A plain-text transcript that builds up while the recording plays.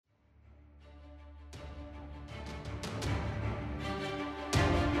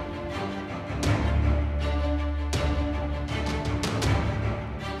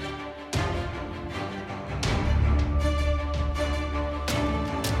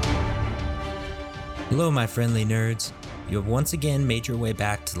Hello, my friendly nerds. You have once again made your way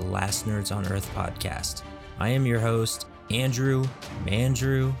back to the Last Nerds on Earth podcast. I am your host, Andrew,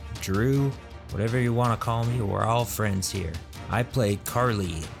 Mandrew, Drew, whatever you want to call me, we're all friends here. I play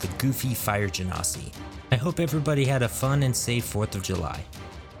Carly, the goofy fire genasi. I hope everybody had a fun and safe 4th of July.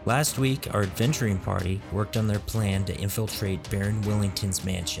 Last week, our adventuring party worked on their plan to infiltrate Baron Willington's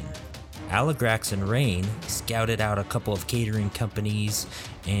mansion. Aligrax and Rain scouted out a couple of catering companies,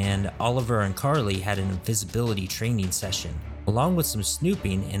 and Oliver and Carly had an invisibility training session, along with some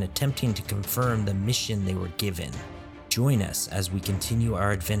snooping and attempting to confirm the mission they were given. Join us as we continue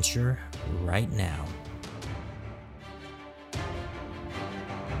our adventure right now.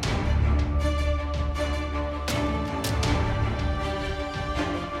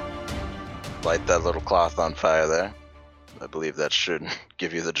 Light that little cloth on fire there. I believe that should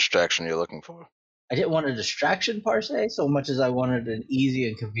give you the distraction you're looking for. I didn't want a distraction per se, so much as I wanted an easy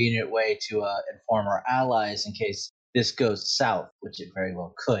and convenient way to inform our allies in case this goes south, which it very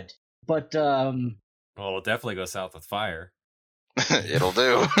well could. But, Well, it'll definitely go south with fire. It'll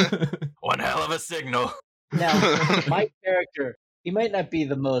do. One hell of a signal. Now, my character, he might not be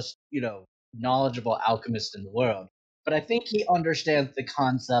the most, knowledgeable alchemist in the world, but I think he understands the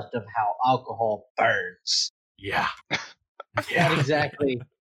concept of how alcohol burns. Yeah. Not exactly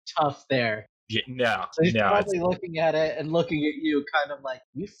tough there. Yeah, no. So he's probably looking at it and looking at you kind of like,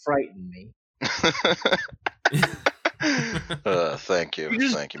 you frighten me. Thank you. You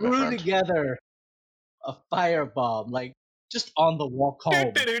just Thank you, my threw friend. together a firebomb, like, just on the walk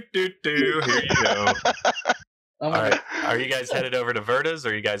home. Here you go. All right. Are you guys headed over to Verta's, or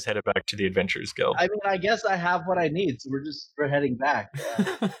are you guys headed back to the Adventurers Guild? I mean, I guess I have what I need, so we're heading back.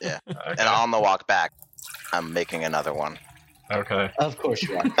 Yeah. Okay. And on the walk back, I'm making another one. Okay. Of course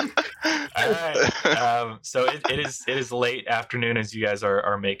you are. All right. So it is late afternoon as you guys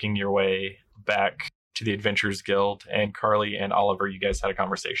are making your way back to the Adventurers Guild, and Carly and Oliver, you guys had a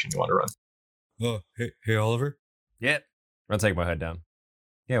conversation you want to run. Oh, hey Oliver. Yep. I'll take my head down.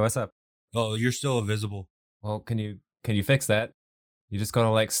 Yeah, what's up? Oh, you're still invisible. Well, can you fix that? You just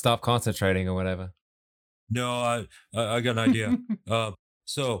gotta stop concentrating or whatever. No, I got an idea.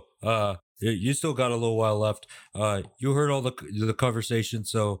 You still got a little while left. You heard all the conversation,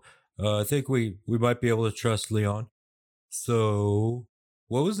 so I think we might be able to trust Leon. So,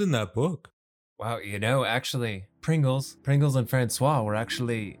 what was in that book? Wow, actually, Pringles and Francois were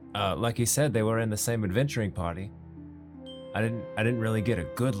actually, like you said, they were in the same adventuring party. I didn't really get a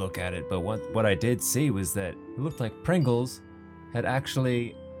good look at it, but what I did see was that it looked like Pringles had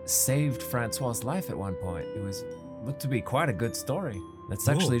actually saved Francois' life at one point. Looked to be quite a good story. That's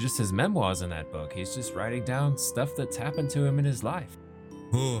actually just his memoirs in that book. He's just writing down stuff that's happened to him in his life.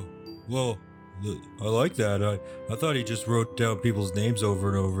 Oh, well, I like that. I thought he just wrote down people's names over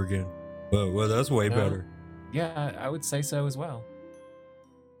and over again. Well, that's way better. Yeah, I would say so as well.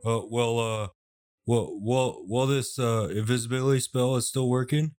 While this invisibility spell is still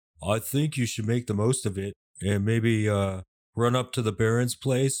working, I think you should make the most of it and maybe run up to the Baron's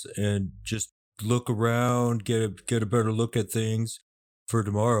place and just look around, get a better look at things for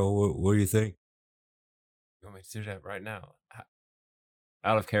tomorrow. What do you think? You want me to do that right now?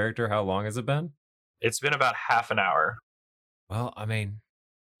 Out of character, how long has it been? It's been about half an hour. Well, I mean,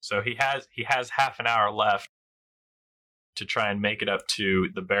 so he has half an hour left to try and make it up to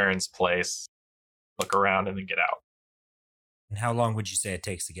the Baron's place, look around, and then get out. And how long would you say it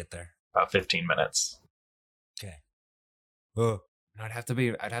takes to get there? About 15 minutes. Okay. I'd have to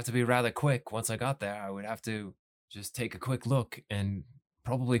be rather quick. Once I got there, I would have to just take a quick look and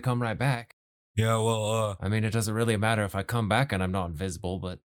probably come right back. Yeah, well, I mean, it doesn't really matter if I come back and I'm not invisible,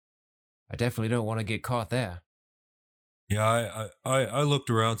 but I definitely don't want to get caught there. yeah, I looked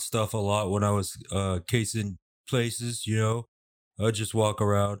around stuff a lot when I was casing places, I'd just walk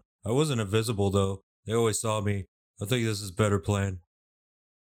around. I wasn't invisible, though. They always saw me. I think this is a better plan.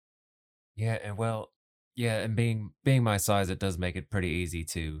 Yeah, and being my size, it does make it pretty easy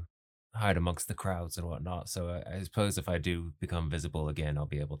to hide amongst the crowds and whatnot. So I suppose if I do become visible again, I'll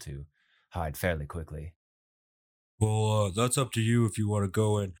be able to hide fairly quickly. Well, that's up to you if you want to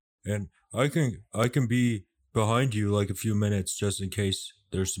go in, and I can be behind you like a few minutes just in case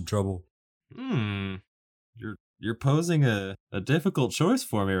there's some trouble. You're posing a difficult choice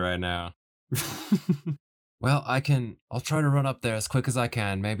for me right now. Well, I'll try to run up there as quick as I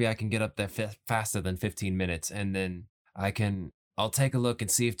can. Maybe I can get up there faster than 15 minutes, and then I'll take a look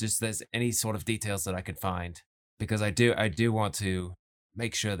and see if there's any sort of details that I can find, because I do want to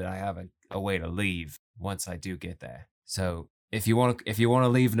make sure that I have a way to leave once I do get there. So if you want to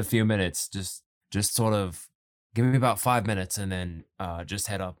leave in a few minutes, just sort of give me about 5 minutes, and then just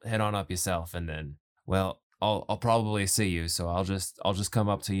head on up yourself, and then Well, I'll probably see you, so I'll just come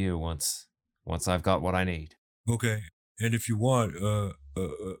up to you once I've got what I need. Okay. And if you want, a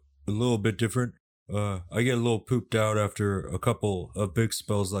little bit different. I get a little pooped out after a couple of big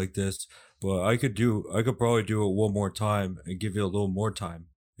spells like this, but I could probably do it one more time and give you a little more time.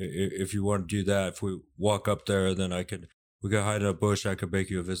 If you want to do that, if we walk up there, then we can hide in a bush. I could make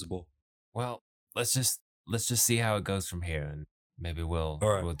you invisible. Well, let's just see how it goes from here, and maybe All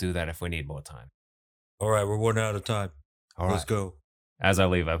right. we'll do that if we need more time. All right, we're one out of time. All Let's right. go. As I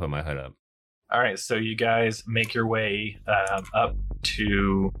leave, I put my hood up. All right, so you guys make your way up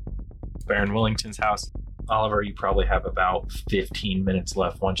to Baron Willington's house. Oliver, you probably have about 15 minutes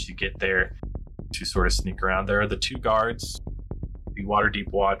left once you get there to sort of sneak around. There are the 2 guards. The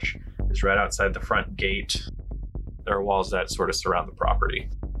Waterdeep Watch is right outside the front gate. There are walls that sort of surround the property.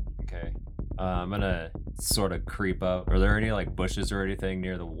 Okay. I'm gonna sort of creep up. Are there any like bushes or anything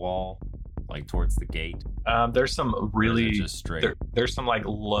near the wall, like towards the gate? There's some really just straight. There's some like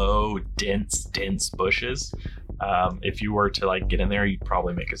low, dense bushes. If you were to like get in there, you'd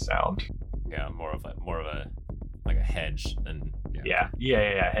probably make a sound. Yeah, more of a like a hedge than. Yeah.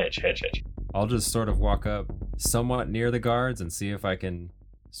 Hedge. I'll just sort of walk up somewhat near the guards and see if I can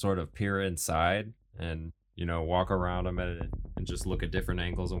sort of peer inside and walk around them and just look at different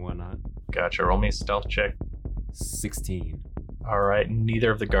angles and whatnot. Gotcha. Roll me a stealth check. 16. All right.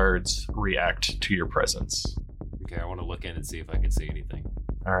 Neither of the guards react to your presence. Okay, I want to look in and see if I can see anything.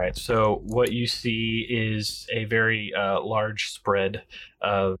 All right. So what you see is a very large spread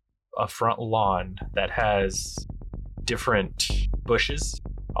of a front lawn that has different bushes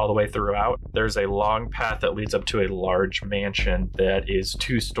all the way throughout. There's a long path that leads up to a large mansion that is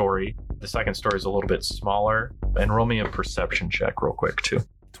 2-story. The second story is a little bit smaller. And roll me a perception check real quick too.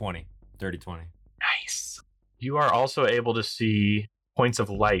 20. 30-20. Nice. You are also able to see points of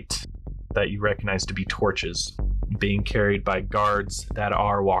light that you recognize to be torches being carried by guards that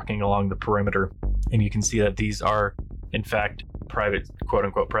are walking along the perimeter. And you can see that these are, in fact, private,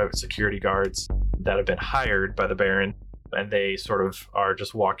 quote-unquote, private security guards that have been hired by the Baron, and they sort of are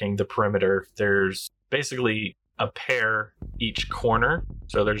just walking the perimeter. There's basically a pair each corner,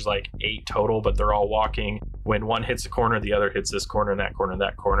 so there's like 8 total, but they're all walking. When one hits a corner, the other hits this corner and that corner and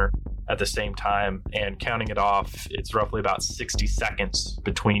that corner at the same time, and counting it off, it's roughly about 60 seconds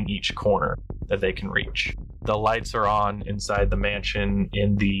between each corner that they can reach. The lights are on inside the mansion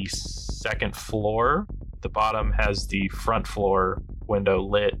in the 2nd floor. The bottom has the front floor window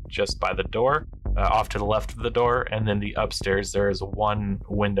lit just by the door, off to the left of the door, and then the upstairs there is one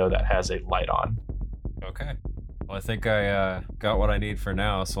window that has a light on. Okay. Well, I think I got what I need for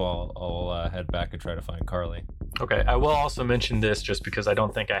now, so I'll head back and try to find Carly. Okay, I will also mention this just because I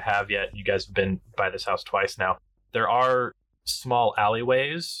don't think I have yet. You guys have been by this house twice now. There are small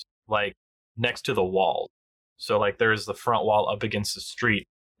alleyways, like, next to the wall. So, like, there's the front wall up against the street,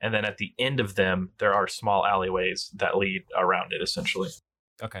 and then at the end of them, there are small alleyways that lead around it, essentially.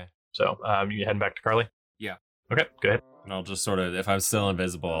 Okay. So, you heading back to Carly? Yeah. Okay, go ahead. And I'll just sort of, if I'm still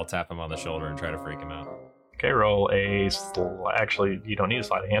invisible, I'll tap him on the shoulder and try to freak him out. Okay, roll a... Actually, you don't need a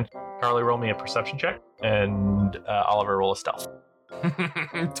sleight of hand. Carly, roll me a perception check, and Oliver, roll a stealth.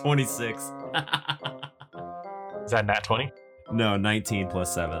 26. Is that nat 20? No, 19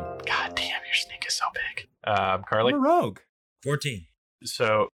 plus 7. God damn, your sneak is so big. Carly? I'm a rogue. 14.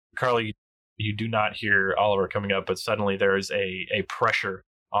 So, Carly, you do not hear Oliver coming up, but suddenly there is a pressure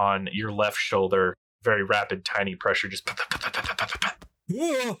on your left shoulder. Very rapid, tiny pressure. Just...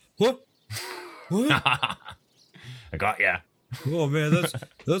 Whoa, what? What? I got ya. Oh man,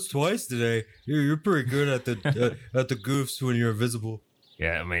 that's twice today. You're pretty good at the goofs when you're invisible.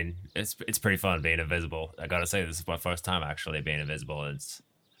 Yeah, I mean, it's pretty fun being invisible. I gotta say, this is my first time actually being invisible.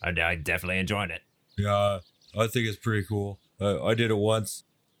 I definitely enjoyed it. Yeah, I think it's pretty cool. I did it once.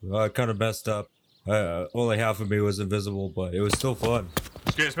 I kind of messed up. Only half of me was invisible, but it was still fun.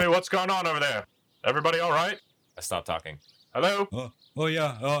 Excuse me, what's going on over there? Everybody all right? I stopped talking. Hello? Oh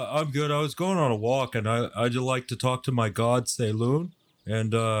yeah, I'm good. I was going on a walk, and I just like to talk to my god, Saloon,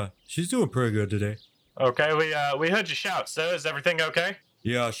 and she's doing pretty good today. Okay, we heard you shout, sir. Is everything okay?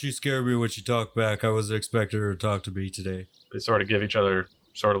 Yeah, she scared me when she talked back. I wasn't expecting her to talk to me today. They sort of give each other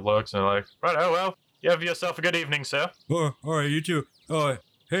sort of looks and like, right, oh well, you have yourself a good evening, sir. Oh, all right, you too. Oh,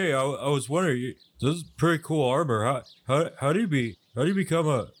 hey, I was wondering, this is pretty cool armor. How do you become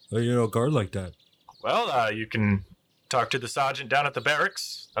a guard like that? Well, you can talk to the sergeant down at the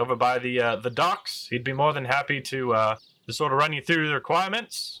barracks over by the docks. He'd be more than happy to sort of run you through the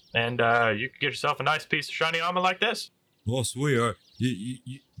requirements, and you could get yourself a nice piece of shiny armor like this. Oh, sweet.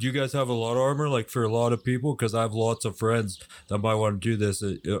 You guys have a lot of armor, like for a lot of people? Because I have lots of friends that might want to do this.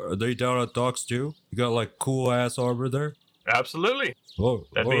 Are they down at docks too? You got like cool ass armor there? Absolutely. Oh,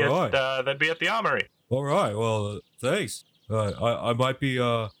 That'd be at the armory. All right. Well, thanks. I might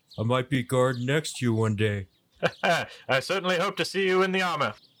be guarding next to you one day. I certainly hope to see you in the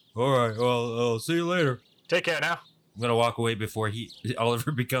armor. All right. Well, I'll see you later. Take care now. I'm gonna walk away before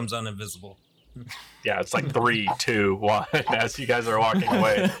Oliver becomes uninvisible. Yeah, it's like 3, 2, 1. As you guys are walking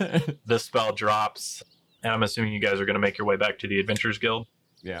away, the spell drops, and I'm assuming you guys are going to make your way back to the Adventurers Guild.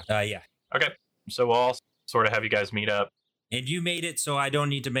 Yeah. Yeah. Okay, so we'll all sort of have you guys meet up. And you made it, so I don't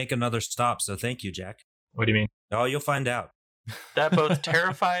need to make another stop. So thank you, Jack. What do you mean? Oh, you'll find out. That both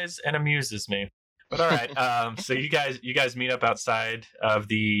terrifies and amuses me. But all right, so you guys meet up outside of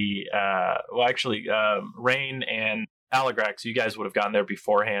the Rain and Aligrax. You guys would have gotten there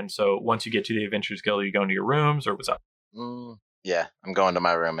beforehand. So once you get to the Adventurers Guild, are you going to your rooms or what's up? Yeah, I'm going to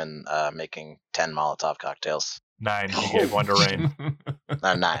my room and making 10 Molotov cocktails. 9. You gave 1 to Rain.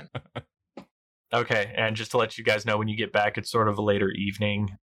 9. Okay, and just to let you guys know, when you get back, it's sort of a later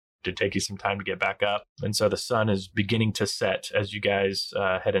evening. To take you some time to get back up. And so the sun is beginning to set as you guys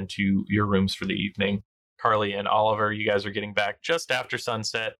head into your rooms for the evening. Carly and Oliver, you guys are getting back just after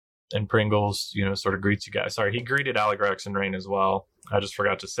sunset. And Pringles, sort of greets you guys. Sorry, he greeted Aligrax and Rain as well. I just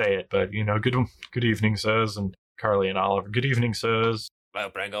forgot to say it, but, good evening, sirs. And Carly and Oliver, good evening, sirs.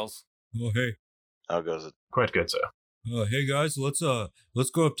 Well, Pringles. Oh, hey. How goes it? Quite good, sir. Hey guys, let's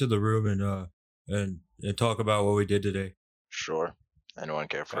go up to the room and talk about what we did today. Sure. Anyone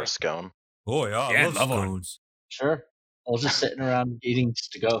care for a scone? Oh yeah, I love scones. Sure. I was just sitting around eating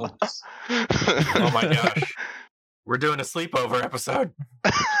scones. Oh my gosh. We're doing a sleepover episode.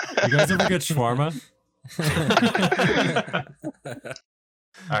 You guys ever get shawarma?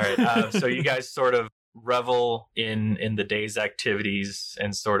 All right. So you guys sort of revel in the day's activities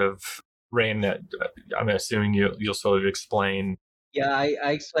and sort of, Rain, I'm assuming you'll sort of explain. Yeah,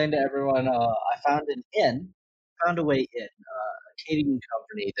 I explained to everyone, I found a way in. Catering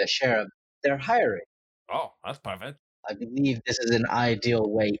company, the sheriff, they're hiring. Oh, that's perfect. I believe this is an ideal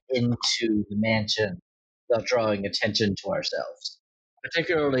way into the mansion without drawing attention to ourselves.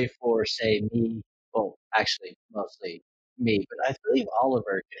 Particularly for, say, me, well, actually, mostly me, but I believe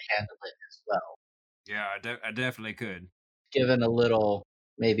Oliver could handle it as well. Yeah, I definitely could. Given a little,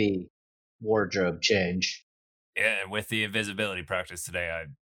 maybe, wardrobe change. Yeah, with the invisibility practice today,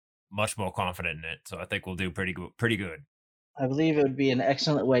 I'm much more confident in it, so I think we'll do pretty good. I believe it would be an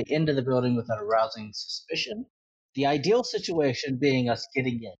excellent way into the building without arousing suspicion. The ideal situation being us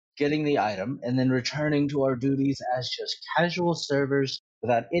getting in, getting the item, and then returning to our duties as just casual servers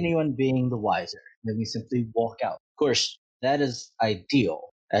without anyone being the wiser. Then we simply walk out. Of course, that is ideal.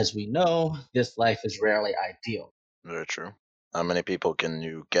 As we know, this life is rarely ideal. Very true. How many people can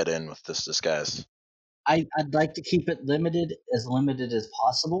you get in with this disguise? I'd like to keep it limited as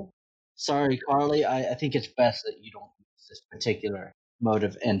possible. Sorry, Carly, I think it's best that you don't use this particular mode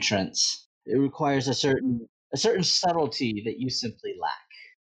of entrance. It requires a certain subtlety that you simply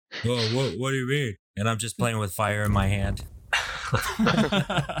lack. Oh, what do you mean? And I'm just playing with fire in my hand.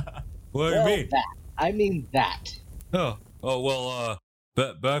 What do you mean? I mean that. Oh well.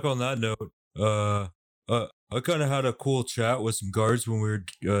 Back on that note, I kind of had a cool chat with some guards when we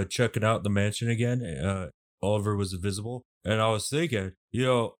were checking out the mansion again. Oliver was invisible, and I was thinking,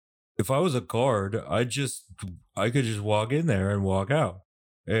 if I was a guard, I could just walk in there and walk out.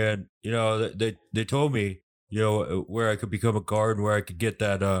 And they told me, where I could become a guard and where I could get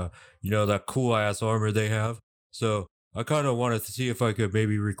that that cool ass armor they have. So I kind of wanted to see if I could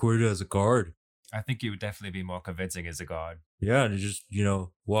maybe recruit as a guard. I think you would definitely be more convincing as a guard. Yeah, and just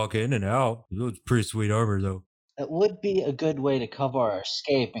walk in and out. It was pretty sweet armor though. It would be a good way to cover our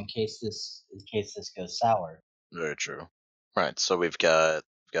escape in case this goes sour. Very true. Right, so we've got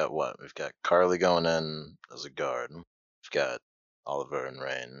what? We've got Carly going in as a guard. We've got Oliver and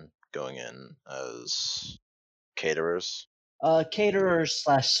Rain going in as caterers. Caterers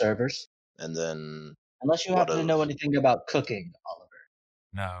 / servers. And then, unless you happen to know anything about cooking, Oliver.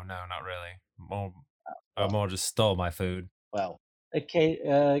 No, not really. More just stole my food. Well,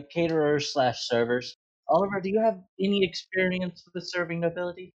 caterers / servers. Oliver, do you have any experience with serving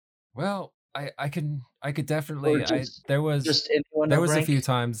nobility? Well, I could definitely. There was rank? a few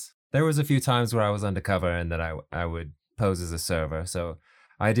times. There was a few times where I was undercover and that I would pose as a server. So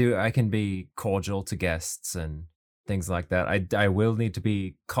I can be cordial to guests and things like that. I will need to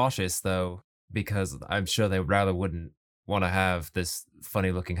be cautious though, because I'm sure they rather wouldn't want to have this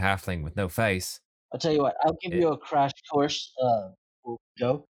funny looking halfling with no face. I'll tell you what. I'll give you a crash course. We'll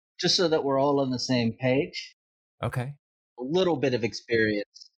go just so that we're all on the same page. Okay. little bit of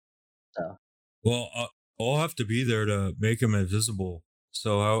experience. So Well, I'll have to be there to make him invisible.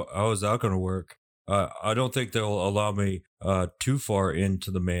 So how is that going to work? I don't think they'll allow me too far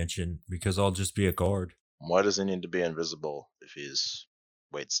into the mansion because I'll just be a guard. Why does he need to be invisible if he's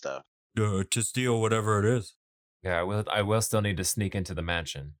wait staff? To steal whatever it is. Yeah, I will still need to sneak into the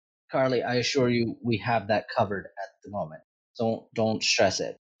mansion. Carly, I assure you, we have that covered at the moment. Don't stress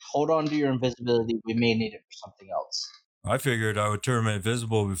it. Hold on to your invisibility. We may need it for something else. I figured I would turn him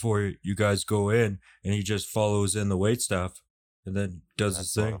invisible before you guys go in, and he just follows in the waitstaff and then does That's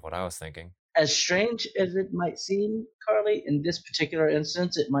his sort thing. of what I was thinking. As strange as it might seem, Carly, in this particular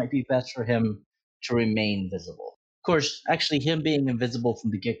instance, it might be best for him to remain visible. Of course, actually, him being invisible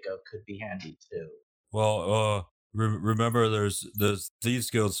from the get-go could be handy too. Well, remember, there's the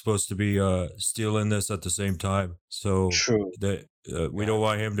Thieves Guild's supposed to be stealing this at the same time, so True. that we don't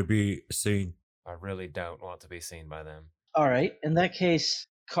want him to be seen. I really don't want to be seen by them. All right. In that case,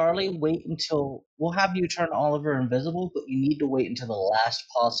 Carly, wait until we'll have you turn Oliver invisible, but you need to wait until the last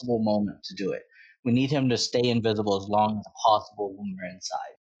possible moment to do it. We need him to stay invisible as long as possible when we're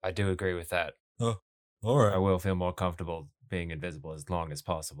inside. I do agree with that. Oh, all right. I will feel more comfortable being invisible as long as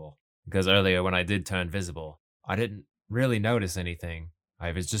possible. Because earlier when I did turn visible, I didn't really notice anything.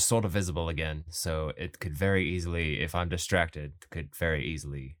 I was just sort of visible again, so it could very easily, if I'm distracted, could very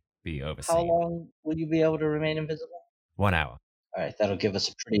easily be overseen. How long will you be able to remain invisible? 1 hour. All right, that'll give us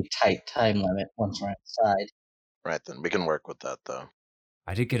a pretty tight time limit once we're inside. Right then, we can work with that though.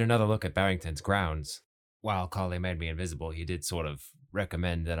 I did get another look at Barrington's grounds. While Carly made me invisible, he did sort of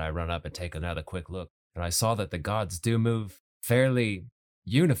recommend that I run up and take another quick look. And I saw that the guards do move fairly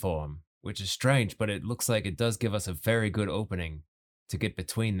uniform, which is strange, but it looks like it does give us a very good opening to get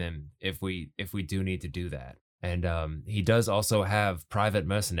between them if we do need to do that. And he does also have private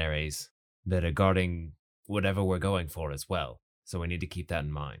mercenaries that are guarding whatever we're going for as well. So we need to keep that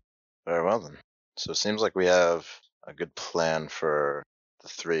in mind. Very well then. So it seems like we have a good plan for the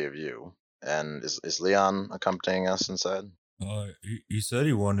three of you. And is Leon accompanying us inside? He said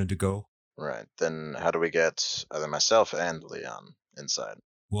he wanted to go. Right. Then how do we get either myself and Leon inside?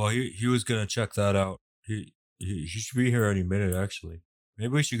 Well, he was gonna check that out. He should be here any minute, actually.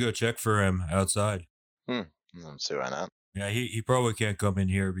 Maybe we should go check for him outside. Let's see why not. Yeah, he probably can't come in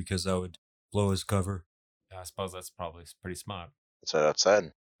here because that would blow his cover. I suppose that's probably pretty smart. Let's head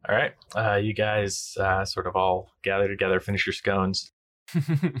outside. All right. You guys sort of all gather together, finish your scones.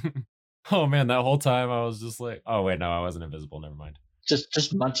 Oh man, that whole time I was just like, oh wait, no, I wasn't invisible. Never mind.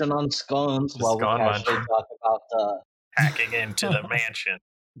 Just munching on scones Just while we scone casually munching. talk about Hacking into the mansion.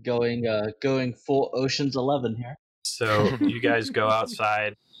 going full Ocean's 11 here. So you guys go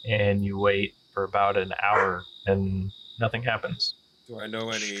outside and you wait for about an hour and nothing happens. Do I know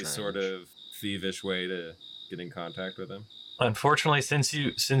any Strange. sort of thievish way to get in contact with him? Unfortunately, since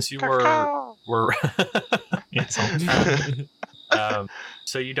you were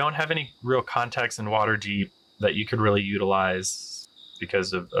so you don't have any real contacts in Waterdeep that you could really utilize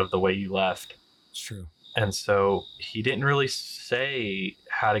because of the way you left. It's true. And so he didn't really say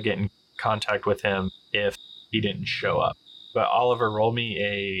how to get in contact with him if he didn't show up. But Oliver, roll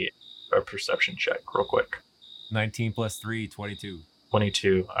me a perception check real quick. 19 plus 3, 22.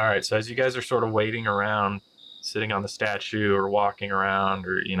 22. All right. So as you guys are sort of waiting around, sitting on the statue or walking around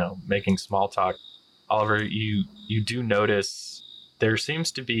or, making small talk, Oliver, you do notice there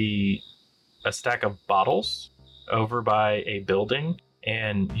seems to be a stack of bottles over by a building.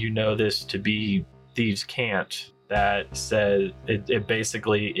 And you know this to be Thieves' Cant that says it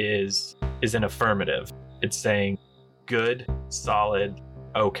basically is an affirmative. It's saying good, solid,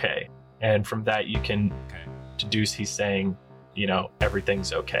 okay. And from that you can deduce he's saying,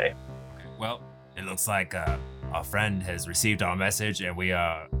 everything's okay. Well, it looks like our friend has received our message, and we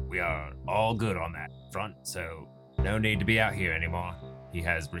are all good on that front. So no need to be out here anymore. He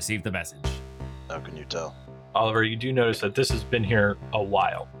has received the message. How can you tell? Oliver, you do notice that this has been here a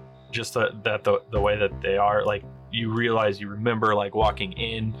while. Just that the way that they are, like, you remember like walking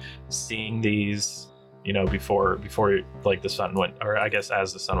in, seeing these, before like the sun went, or I guess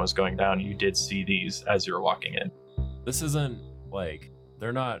as the sun was going down, you did see these as you were walking in. This isn't like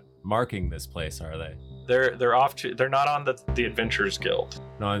they're not marking this place, are they? They're off to, they're not on the Adventurers Guild.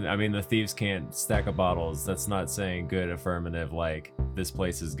 No, I mean the thieves can't stack of bottles. That's not saying good affirmative like this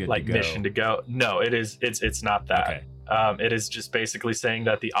place is good Like to go. mission to go. No, it's not that. Okay. It is just basically saying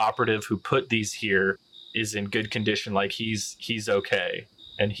that the operative who put these here is in good condition, like he's okay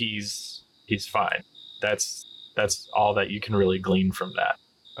and he's fine. That's all that you can really glean from that.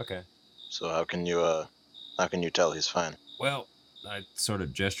 Okay. So how can you tell he's fine? Well, I sort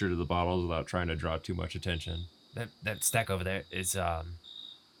of gesture to the bottles without trying to draw too much attention. that stack over there is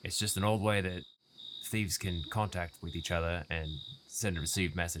it's just an old way that thieves can contact with each other and send and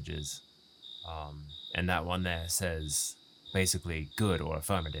receive messages. And that one there says basically good or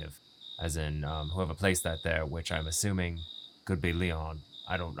affirmative, as in whoever placed that there, which I'm assuming could be Leon.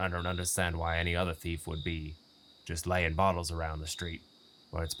 I don't understand why any other thief would be just laying bottles around the street.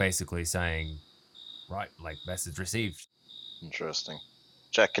 Where it's basically saying, right, like message received. Interesting.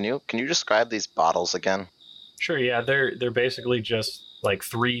 Jack, can you describe these bottles again? Sure, yeah, they're basically just like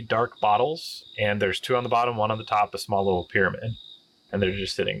 3 dark bottles, and there's 2 on the bottom, 1 on the top, a small little pyramid, and they're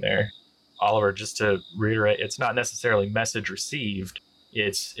just sitting there. Oliver, just to reiterate, it's not necessarily message received.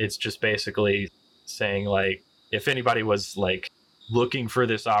 It's just basically saying, like, if anybody was like looking for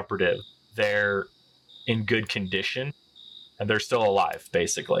this operative, they're in good condition and they're still alive,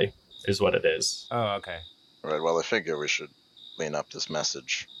 basically, is what it is. Oh, okay. Right, well, I figure we should clean up this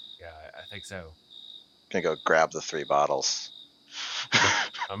message. Yeah, I think so. Gonna go grab the 3 bottles.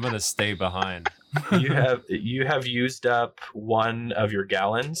 I'm gonna stay behind. you have used up 1 of your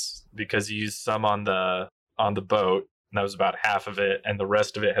gallons because you used some on the boat, and that was about half of it, and the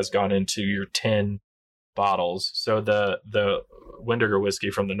rest of it has gone into your 10 bottles. So the Wendigo whiskey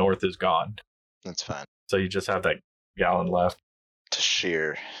from the north is gone. That's fine. So you just have that gallon left. To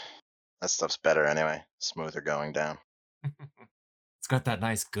sheer. That stuff's better anyway. Smoother going down. It's got that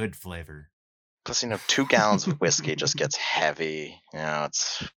nice good flavor. Plus, 2 gallons of whiskey just gets heavy.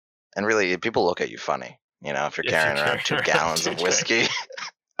 It's... And really, people look at you funny. If you're carrying around 2 gallons of whiskey.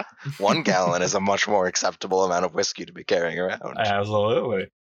 1 gallon is a much more acceptable amount of whiskey to be carrying around. Absolutely.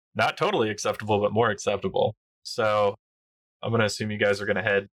 Not totally acceptable, but more acceptable. So I'm going to assume you guys are going to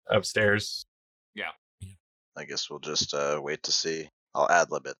head upstairs. Yeah. I guess we'll just wait to see. I'll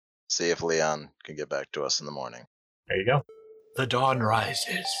ad-lib it. See if Leon can get back to us in the morning. There you go. The dawn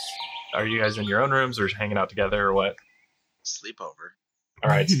rises. Are you guys in your own rooms or hanging out together or what? Sleepover. All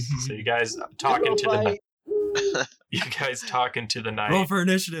right. So you guys talking to the night. You guys talking to the night. Roll for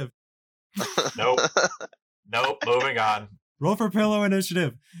initiative. Nope. Moving on. Roll for pillow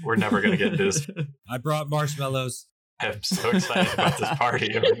initiative. We're never going to get this. I brought marshmallows. I'm so excited about this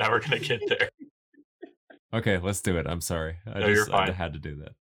party, and we're never going to get there. Okay, let's do it. I'm sorry. You're fine. I had to do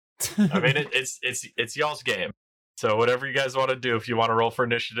that. I mean, it's y'all's game. So whatever you guys want to do, if you want to roll for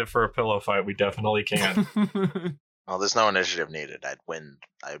initiative for a pillow fight, we definitely can. Well, there's no initiative needed. I'd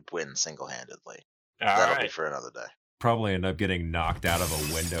win single-handedly. That'll be for another day. Probably end up getting knocked out of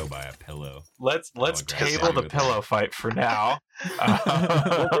a window by a pillow. Let's table the pillow fight for now.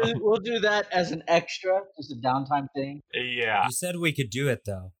 We'll do that as an extra, just a downtime thing. Yeah. You said we could do it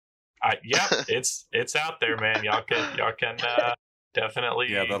though. Yep, it's out there, man. Y'all can definitely.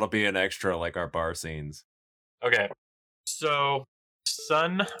 Yeah, that'll be an extra, like our bar scenes. Okay, so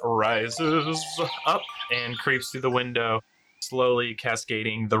sun rises up and creeps through the window, slowly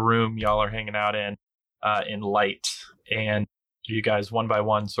cascading the room y'all are hanging out in light. And you guys, one by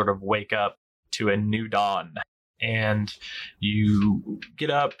one, sort of wake up to a new dawn. And you get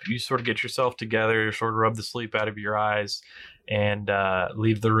up, you sort of get yourself together, sort of rub the sleep out of your eyes, and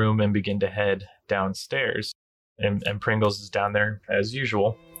leave the room and begin to head downstairs. And Pringles is down there as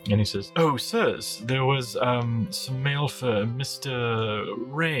usual. And he says, "Oh, sirs, there was some mail for Mr.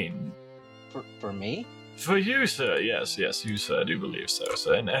 Rain." For me? For you, sir. Yes, you, sir. I do believe so,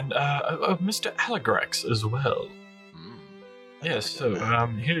 sir. And Mr. Allegrax as well. Yes, so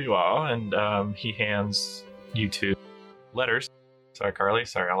here you are. And he hands you 2 letters. Sorry, Carly.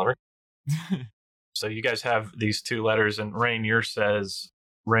 Sorry, Oliver. So you guys have these 2 letters, and Rain, yours says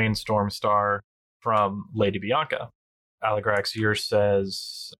Rainstorm Star from Lady Bianca. Allegrax, yours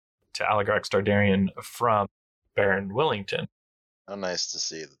says to Allegrax Dardarian from Baron Willington. How nice to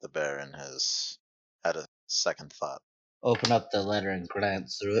see that the Baron has had a second thought. Open up the letter and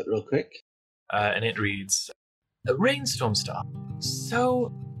glance through it real quick. And it reads, Rainstorm Star,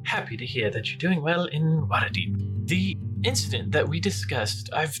 so happy to hear that you're doing well in Waterdeep. The incident that we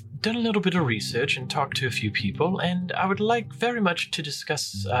discussed, I've done a little bit of research and talked to a few people, and I would like very much to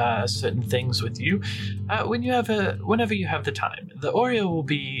discuss certain things with you whenever you have the time. The Oriole will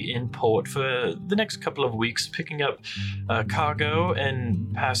be in port for the next couple of weeks, picking up cargo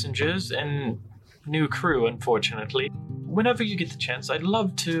and passengers and new crew, unfortunately. Whenever you get the chance, I'd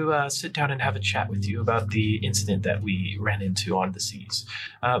love to sit down and have a chat with you about the incident that we ran into on the seas.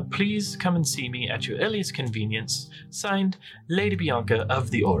 Please come and see me at your earliest convenience. Signed, Lady Bianca of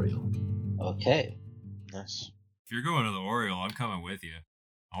the Oriole. Okay. Nice. If you're going to the Oriole, I'm coming with you.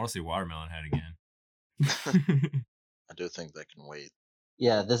 I want to see Watermelon Head again. I do think they can wait.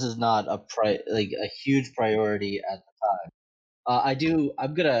 Yeah, this is not a huge priority at the time.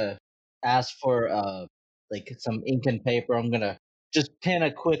 I'm gonna ask for like some ink and paper. I'm gonna just pen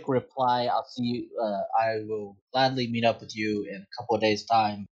a quick reply. I'll see you. I will gladly meet up with you in a couple of days'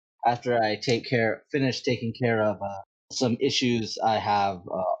 time after I finish taking care of some issues I have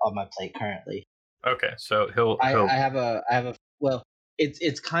on my plate currently. Okay, so he'll I have a well,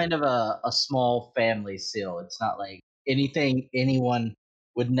 it's kind of a small family still. It's not like anything anyone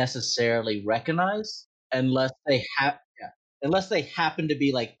would necessarily recognize unless they have unless they happen to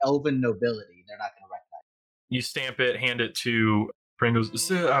be like elven nobility. They're not going to recognize. you stamp it, hand it to Pringles.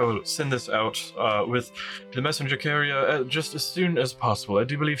 Sir, I will send this out with the messenger carrier just as soon as possible. I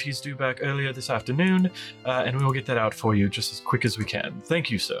do believe he's due back earlier this afternoon, and we will get that out for you just as quick as we can.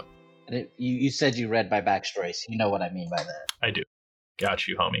 Thank you, sir. And you said you read my backstory, so you know what I mean by that. I do. Got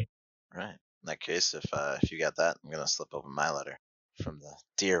you, homie. Right. In that case, if you got that, I'm gonna slip open my letter from the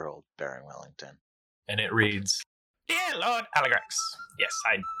dear old Baron Wellington. And it reads, Dear Lord Aligrax, yes,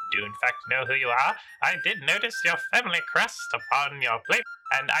 I do in fact know who you are. I did notice your family crest upon your plate,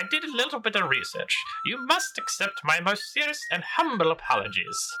 and I did a little bit of research. You must accept my most serious and humble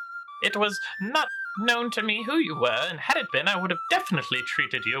apologies. It was not known to me who you were, and had it been, I would have definitely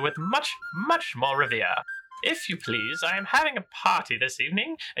treated you with much, much more revere. If you please, I am having a party this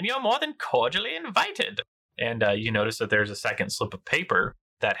evening, and you're more than cordially invited. And you notice that there's a second slip of paper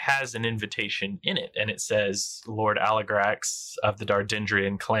that has an invitation in it, and it says Lord Aligrax of the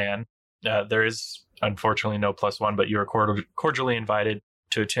Dardendrian clan. There is unfortunately no +1, but you are cordially invited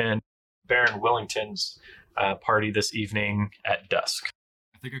to attend Baron Wellington's party this evening at dusk.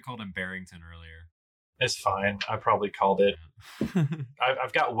 I think I called him Barrington earlier. It's fine. I probably called it.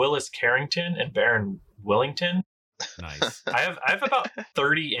 I've got Willis Carrington and Baron Wellington. Nice. I have about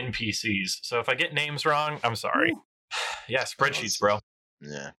 30 NPCs, so if I get names wrong, I'm sorry. Yeah, spreadsheets, bro.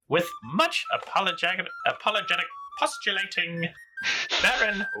 Yeah. With much apologetic postulating,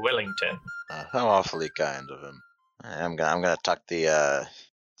 Baron Wellington. How awfully kind of him. I'm gonna tuck the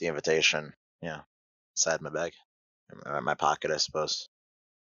invitation, inside my bag, or my pocket, I suppose.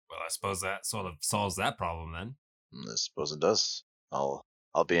 Well, I suppose that sort of solves that problem then. I suppose it does. I'll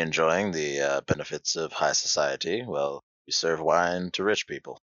be enjoying the benefits of high society while we serve wine to rich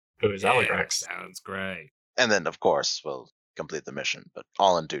people. Who is Aligrax? Sounds great. And then, of course, we'll complete the mission, but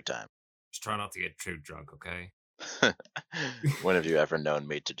all in due time. Just try not to get too drunk, okay? When have you ever known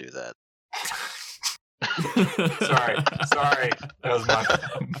me to do that? Sorry. That was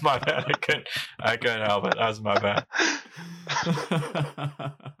my bad. I couldn't help it. That was my bad.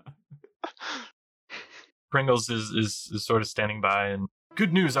 Pringles is sort of standing by, and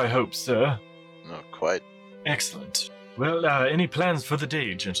good news, I hope, sir. No, quite. Excellent. Well, any plans for the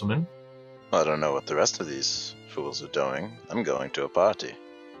day, gentlemen? I don't know what the rest of these fools are doing. I'm going to a party.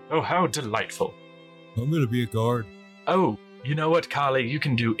 Oh, how delightful. I'm gonna be a guard. Oh, you know what, Carly? You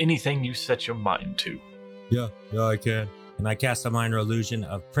can do anything you set your mind to. Yeah, I can. And I cast a minor illusion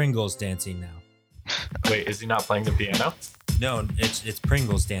of Pringles dancing now. Wait, is he not playing the piano? No, it's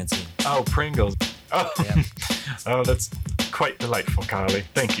Pringles dancing. Oh, Pringles. Oh, Yeah. Oh, that's quite delightful, Carly.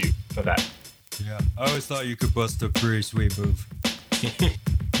 Thank you for that. Yeah, I always thought you could bust a pretty sweet move.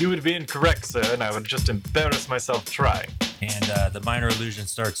 You would be incorrect, sir, and I would just embarrass myself trying. And the minor illusion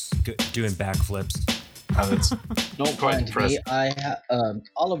starts doing backflips. Oh, that's Don't quite mind me. impressive.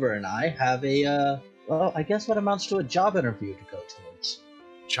 Oliver and I have I guess what amounts to a job interview to go towards.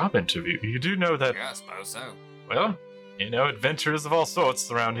 Job interview. You do know that, Yeah, I suppose so. well, adventures of all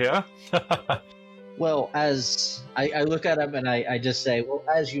sorts around here. Well, as I look at him and I just say, well,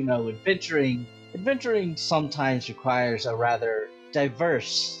 as you know, adventuring sometimes requires a rather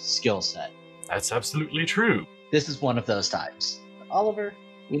diverse skill set. That's absolutely true. This is one of those times. Oliver,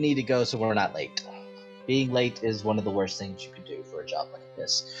 we need to go so we're not late. Being late is one of the worst things you could do for a job like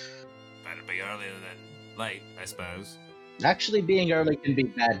this. Better be earlier than late, I suppose. Actually, being early can be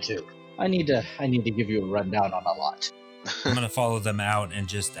bad too. I need to give you a rundown on a lot. I'm gonna follow them out and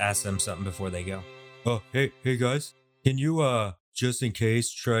just ask them something before they go. Oh, hey guys, can you just in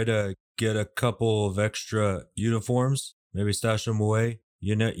case try to get a couple of extra uniforms? Maybe stash them away.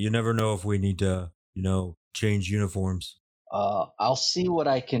 You never know if we need to, change uniforms. I'll see what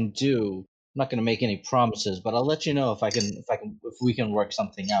I can do. I'm not going to make any promises, but I'll let you know if we can work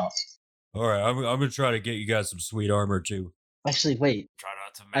something out. All right, I'm gonna try to get you guys some sweet armor too. Actually, wait. Try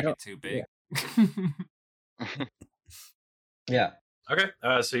not to I make don't- it too big. Yeah. Okay,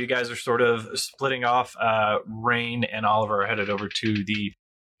 so you guys are sort of splitting off. Rain and Oliver are headed over to the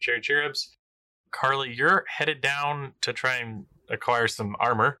Cherry Cherubs. Carly, you're headed down to try and acquire some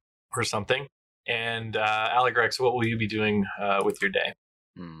armor or something. And Aligrax, what will you be doing with your day?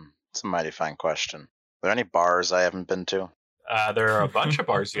 It's a mighty fine question. Are there any bars I haven't been to? There are a bunch of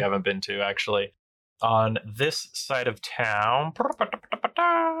bars you haven't been to, actually. on this side of town.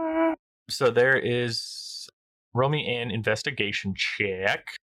 So there is, roll me an investigation check.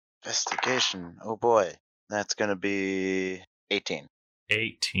 Investigation. Oh boy. That's going to be 18.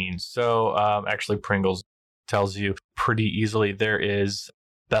 18. So actually, Pringles tells you pretty easily there is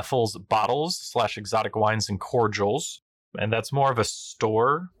Bethel's Bottles / exotic wines and cordials. And that's more of a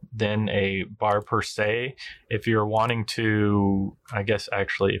store than a bar per se. If you're wanting to, I guess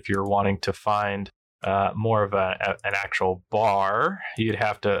actually, if you're wanting to find more of an actual bar, you'd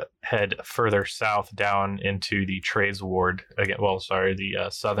have to head further south down into the trades ward again. Well, sorry, the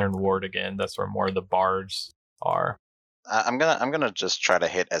southern ward again. That's where more of the bars are. I'm gonna just try to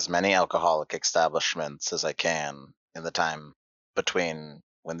hit as many alcoholic establishments as I can in the time between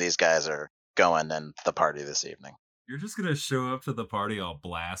when these guys are going and the party this evening. You're just gonna show up to the party all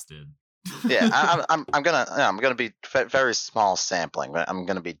blasted. Yeah, I'm gonna be very small sampling, but I'm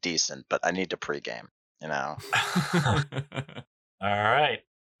gonna be decent. But I need to pregame, you know. All right.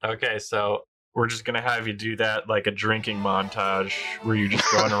 Okay, so we're just gonna have you do that like a drinking montage where you're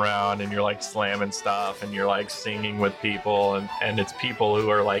just going around and you're like slamming stuff and you're like singing with people and it's people who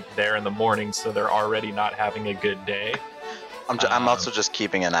are like there in the morning, so they're already not having a good day. I'm also just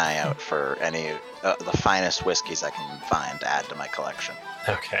keeping an eye out for any the finest whiskeys I can find to add to my collection.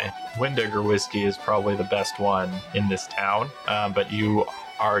 Okay. Windigger whiskey is probably the best one in this town, but you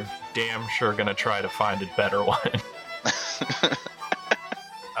are damn sure going to try to find a better one.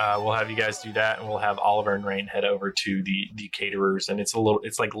 We'll have you guys do that, and we'll have Oliver and Rain head over to the caterers, and it's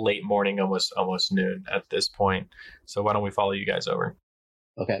like late morning, almost noon at this point. So why don't we follow you guys over?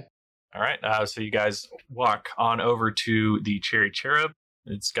 Okay. All right, so you guys walk on over to the Cherry Cherub.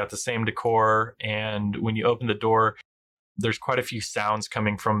 It's got the same decor, and when you open the door, there's quite a few sounds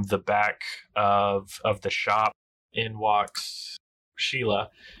coming from the back of the shop. In walks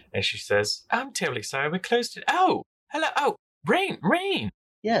Sheila, and she says, "I'm terribly sorry, we closed it." Oh, hello. Oh, Rain.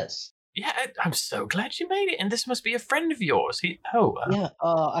 Yes. Yeah, I'm so glad you made it, and this must be a friend of yours. Yeah.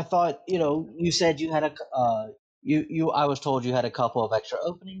 I thought you said you had I was told you had a couple of extra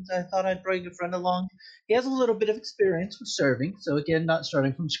openings. I thought I'd bring a friend along. He has a little bit of experience with serving, so again, not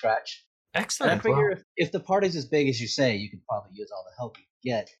starting from scratch. Excellent. And I figure if the party's as big as you say, you could probably use all the help you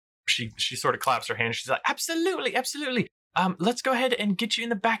can get. She sort of claps her hands. She's like, absolutely. Let's go ahead and get you in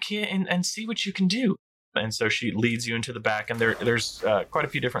the back here and see what you can do. And so she leads you into the back, and there's quite a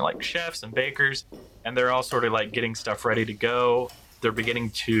few different like chefs and bakers, and they're all sort of like getting stuff ready to go. They're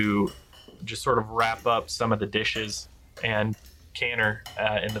beginning to just sort of wrap up some of the dishes, and Canner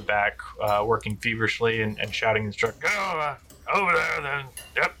in the back working feverishly and shouting instructions. Go over there then.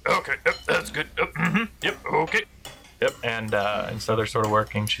 Yep, okay, yep, that's good. Yep, yep, okay. Yep, and so they're sort of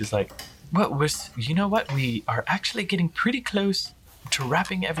working. She's like, well, you know what? We are actually getting pretty close to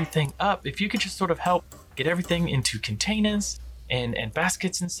wrapping everything up. If you could just sort of help get everything into containers and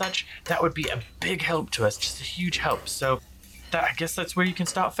baskets and such, that would be a big help to us, just a huge help. So I guess that's where you can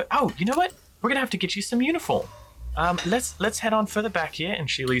start. Oh, you know what? We're gonna have to get you some uniform. Let's head on further back here, and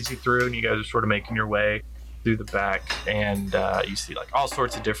she leads you through, and you guys are sort of making your way through the back, and you see like all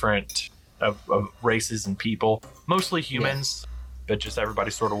sorts of different of races and people, mostly humans, but just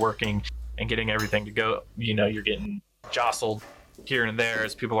everybody sort of working and getting everything to go. You know, you're getting jostled here and there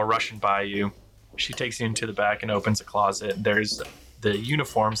as people are rushing by you. She takes you into the back and opens a closet. There's the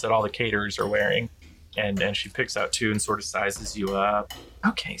uniforms that all the caterers are wearing. And she picks out two and sort of sizes you up.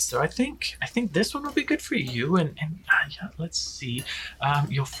 Okay, so I think this one will be good for you. And yeah, let's see,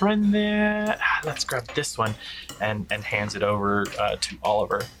 your friend there. Let's grab this one, and hands it over to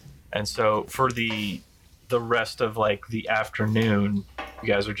Oliver. And so for the rest of like the afternoon, you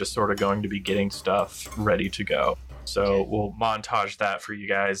guys are just sort of going to be getting stuff ready to go. So we'll montage that for you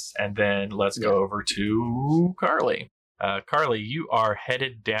guys, and then let's go over to Carly. Carly, you are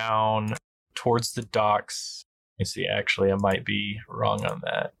headed down towards the docks. You see, actually, I might be wrong on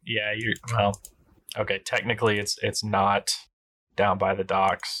that. Yeah, okay. Technically, it's not down by the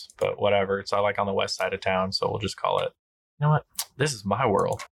docks, but whatever. It's all like on the west side of town, so we'll just call it. You know what? This is my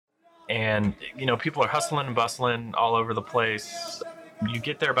world, and people are hustling and bustling all over the place. You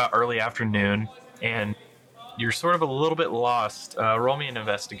get there about early afternoon, and you're sort of a little bit lost. Roll me an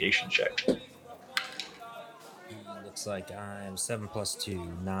investigation check. Looks like I'm 7 +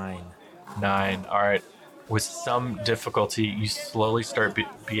 2, 9. 9. All right. With some difficulty, you slowly start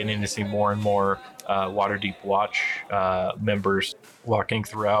beginning to see more and more Waterdeep Watch members walking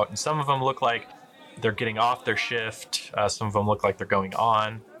throughout. And some of them look like they're getting off their shift. Some of them look like they're going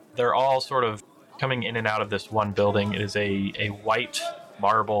on. They're all sort of coming in and out of this one building. It is a white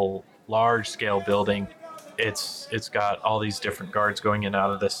marble, large-scale building. it's got all these different guards going in and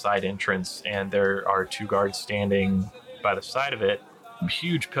out of this side entrance, and there are 2 guards standing by the side of it,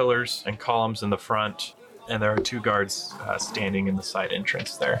 huge pillars and columns in the front, and there are 2 guards standing in the side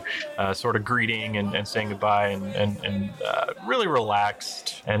entrance there, sort of greeting and saying goodbye, and really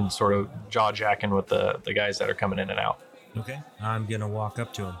relaxed and sort of jaw-jacking with the guys that are coming in and out. Okay. I'm gonna walk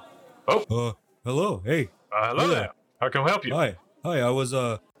up to him. Oh, Hello. Hey. hello Hey there. How can we help you? Hi. I was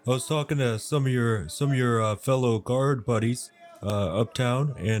talking to some of your fellow guard buddies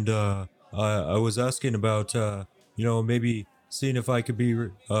uptown, and I was asking about maybe seeing if I could be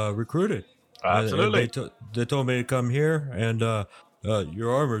recruited. And Absolutely. they told me to come here, and your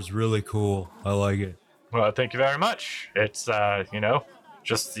armor's really cool. I like it. Well, thank you very much. It's,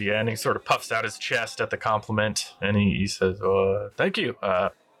 just the end. He sort of puffs out his chest at the compliment, and he says, thank you.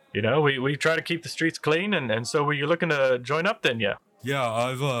 We try to keep the streets clean, and so were you looking to join up then, yeah? Yeah,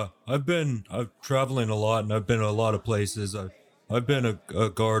 I've been traveling a lot, and I've been a lot of places. I've been a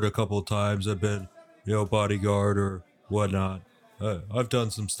guard a couple of times. I've been, bodyguard or whatnot. I've done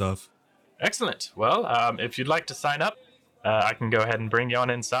some stuff. Excellent. Well, if you'd like to sign up, I can go ahead and bring you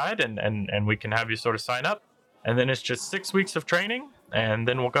on inside, and we can have you sort of sign up. And then it's just 6 weeks of training, and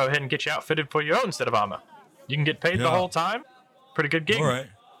then we'll go ahead and get you outfitted for your own set of armor. You can get paid the whole time. Pretty good gig. All right.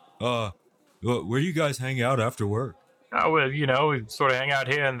 Where do you guys hang out after work? Oh, well, we sort of hang out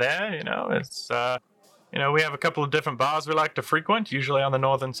here and there. It's we have a couple of different bars we like to frequent, usually on the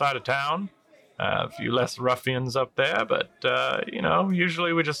northern side of town. A few less ruffians up there, but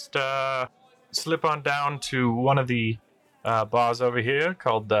usually we just slip on down to one of the bars over here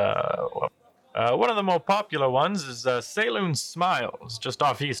called one of the more popular ones is Saloon Smiles, just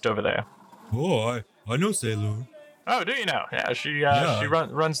off east over there. Oh, I know Saloon. Oh, do you know? Yeah, she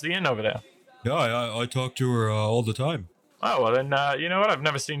runs the inn over there. Yeah, I talk to her all the time. Oh, well then, you know what? I've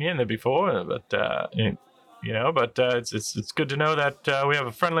never seen you in there before, but it's good to know that we have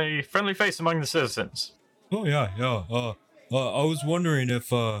a friendly face among the citizens. Oh yeah. I was wondering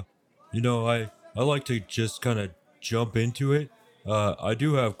if I like to just kind of jump into it. I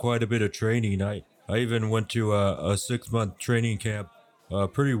do have quite a bit of training. I even went to a 6-month training camp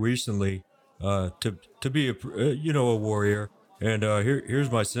pretty recently to be a warrior. And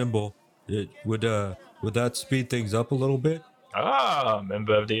here's my symbol. It would that speed things up a little bit? Ah,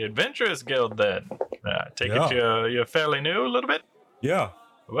 member of the Adventurers Guild then. Take it you're fairly new a little bit? Yeah.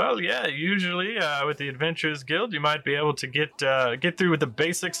 Well, yeah, usually with the Adventurers Guild, you might be able to get through with the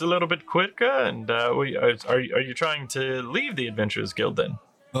basics a little bit quicker. And are you trying to leave the Adventurers Guild then?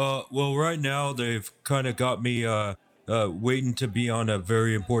 Well, right now they've kind of got me waiting to be on a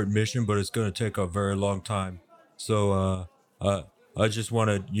very important mission, but it's going to take a very long time. So I just want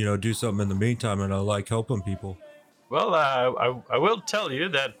to do something in the meantime, and I like helping people. Well, I will tell you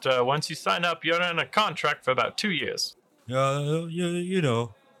that once you sign up, you're in a contract for about 2 years.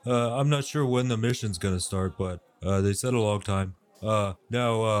 I'm not sure when the mission's gonna start, but they said a long time.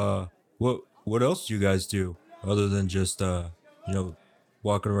 Now, what else do you guys do other than just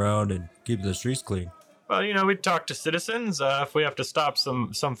walking around and keeping the streets clean? Well, we talk to citizens. If we have to stop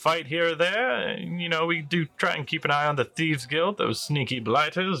some fight here or there, we do try and keep an eye on the Thieves Guild, those sneaky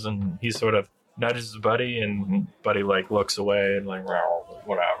blighters. And he sort of nudges Buddy, and Buddy looks away and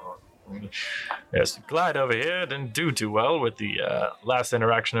whatever. Yes, Clyde over here didn't do too well with the last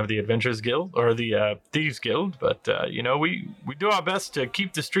interaction of the Adventurers Guild or the Thieves Guild, but we do our best to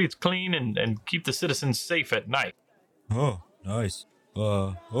keep the streets clean and keep the citizens safe at night. Oh, nice.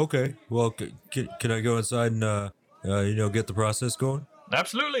 Okay. Well, can I go inside and get the process going?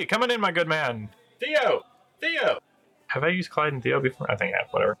 Absolutely. Coming in, my good man. Theo. Have I used Clyde and Theo before? I think I have.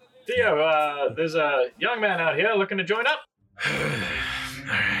 Whatever. Theo, there's a young man out here looking to join up.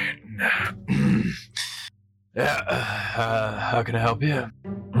 How can I help you?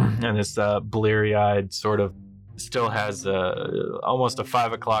 And this bleary-eyed sort of still has almost a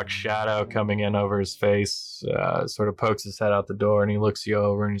 5 o'clock shadow coming in over his face, sort of pokes his head out the door, and he looks you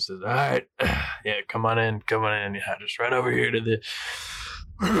over and he says, all right, yeah, come on in. Yeah, just right over here to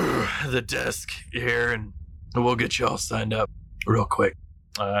the desk here, and we'll get you all signed up real quick.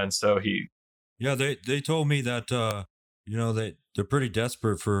 And so he... Yeah, they told me that, they're pretty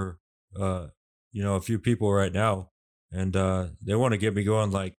desperate for, a few people right now, and they want to get me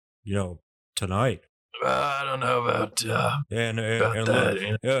going, tonight. I don't know about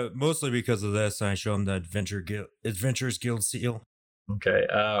that. Mostly because of this, I show them the Adventurers Guild seal. Okay,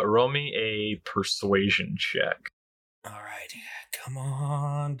 roll me a persuasion check. All right, come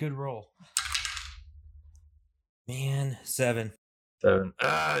on, good roll. Man, 7. I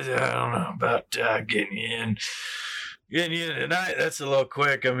don't know about getting you in. Yeah, tonight, that's a little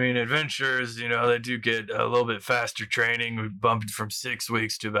quick. I mean, adventurers, they do get a little bit faster training. We bumped it from 6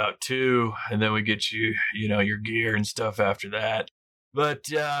 weeks to about 2, and then we get you, your gear and stuff after that. But,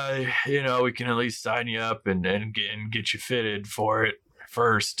 we can at least sign you up and get you fitted for it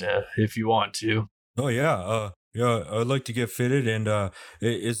first, if you want to. Oh yeah, yeah, I'd like to get fitted. And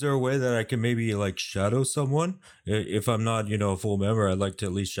is there a way that I can maybe like shadow someone? If I'm not, a full member, I'd like to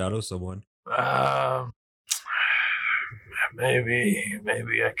at least shadow someone. Maybe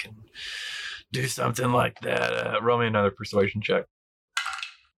I can do something like that. Roll me another persuasion check.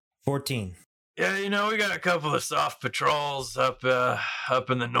 14. Yeah, we got a couple of soft patrols up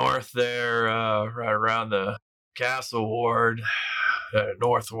in the north there, right around the castle ward,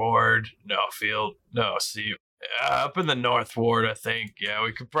 north ward, up in the north ward, I think. Yeah,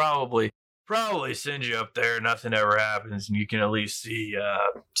 we could probably send you up there. Nothing ever happens, and you can at least see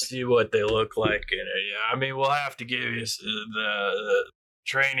what they look like. And I mean, we'll have to give you the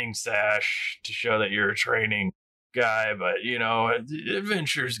training sash to show that you're a training guy, but the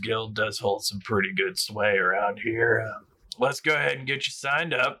Adventurers Guild does hold some pretty good sway around here. Let's go ahead and get you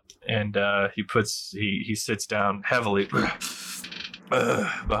signed up. And he sits down heavily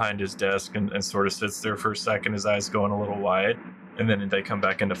behind his desk and sort of sits there for a second, his eyes going a little wide, and then they come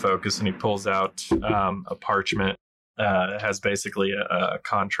back into focus, and he pulls out a parchment that has basically a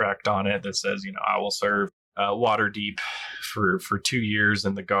contract on it that says, I will serve Waterdeep for 2 years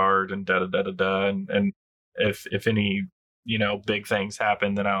in the guard and da-da-da-da-da, and if any, big things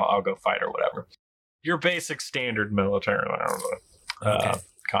happen, then I'll go fight or whatever. Your basic standard military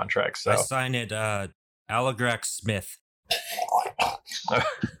contract. So I sign it, Alagrax Smith.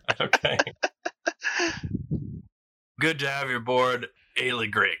 Okay. Good to have you aboard,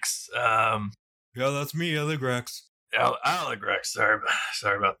 Aligrix. Yeah, that's me, Alagrax. Aligrax.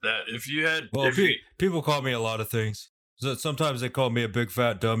 Sorry about that. If you had, people call me a lot of things. So sometimes they call me a big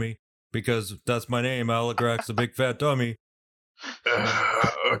fat dummy because that's my name, Alagrax, the big fat dummy.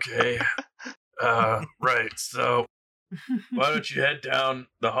 Okay. Right. So why don't you head down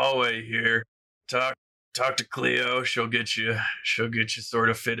the hallway here? Talk to Cleo. She'll get you sort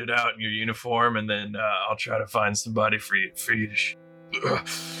of fitted out in your uniform, and then I'll try to find somebody for you to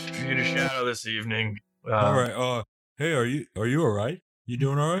shadow this evening. All right. Hey, are you all right? You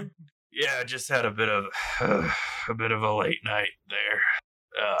doing all right? Yeah, I just had a bit of a late night there.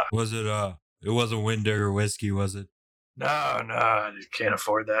 Was it it wasn't Windigger whiskey, was it? No, I can't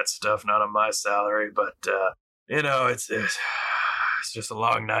afford that stuff, not on my salary, but it's just a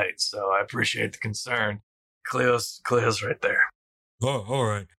long night, so I appreciate the concern. Cleo's right there. Oh, all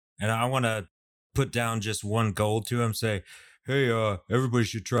right. And I want to put down just 1 gold to him, say, hey, everybody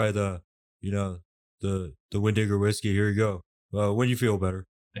should try the Windigger whiskey. Here you go. When you feel better.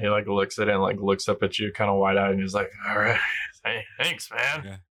 He looks at it and looks up at you kind of wide-eyed, and he's like, all right, hey, thanks,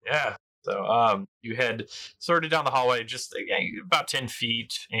 man. Yeah. So you head sort of down the hallway just about 10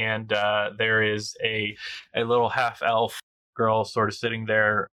 feet, and there is a little half-elf girl sort of sitting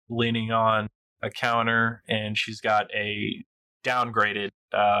there leaning on a counter, and she's got a downgraded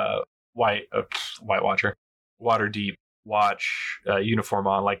White Watcher, Waterdeep watch uniform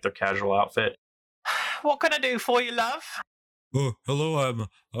on, like their casual outfit. What can I do for you, love? Oh, hello.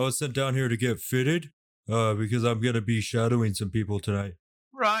 I was sent down here to get fitted because I'm going to be shadowing some people tonight.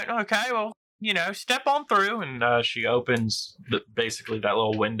 Right, okay, well, step on through. And she opens, basically that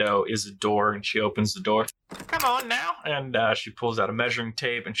little window is a door, and she opens the door. Come on now. And she pulls out a measuring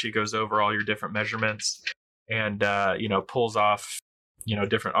tape, and she goes over all your different measurements and, pulls off,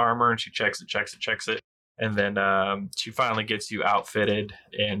 different armor, and she checks it. And then she finally gets you outfitted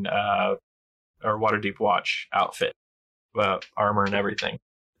in our Waterdeep watch outfit, armor and everything.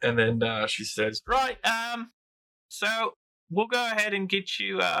 And then she says, right, so we'll go ahead and get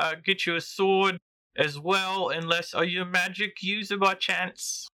you a sword as well, unless are you a magic user by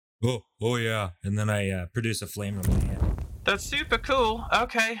chance? Oh yeah. And then I produce a flame in my hand. That's super cool.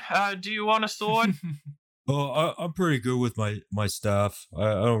 Okay, do you want a sword? I'm pretty good with my staff.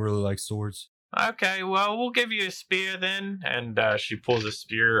 I don't really like swords. Okay, well, we'll give you a spear then. And she pulls a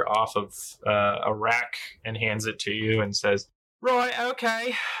spear off of a rack and hands it to you and says, right,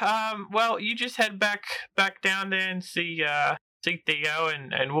 okay. Well, you just head back down there and see Theo,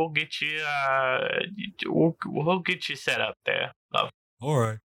 and we'll get you we'll get you set up there. Love. All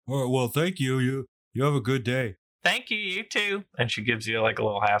right. Well, thank you. You have a good day. Thank you. You too. And she gives you a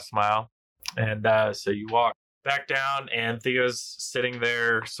little half smile. And so you walk back down, and Theo's sitting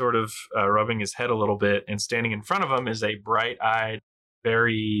there, sort of rubbing his head a little bit, and standing in front of him is a bright-eyed,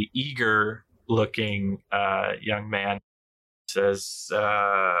 very eager-looking young man. Says,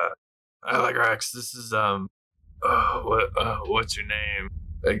 Alegrax, this is What's your name?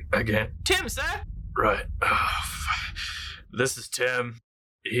 Again? Tim, sir. Right. This is Tim.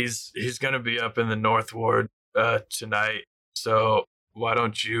 He's gonna be up in the North Ward tonight. So why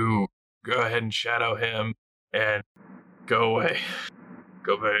don't you go ahead and shadow him and go away?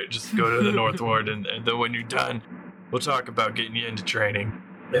 Just go to the North Ward, and then when you're done, we'll talk about getting you into training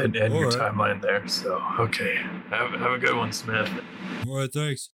and your timeline there. So, okay. Have a good one, Smith. All right,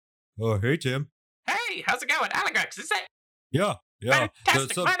 thanks. Oh, hey, Tim. Hey, how's it going? Alex, is it? Yeah.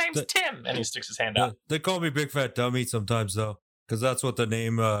 Fantastic. My name's Tim. And he sticks his hand out. They call me Big Fat Dummy sometimes, though, because that's what the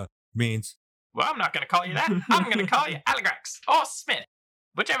name means. Well, I'm not going to call you that. I'm going to call you Alex or Smith.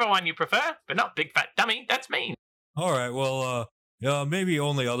 Whichever one you prefer, but not Big Fat Dummy. That's me. All right, well, maybe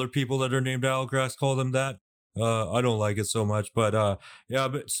only other people that are named Algrax call them that. I don't like it so much, but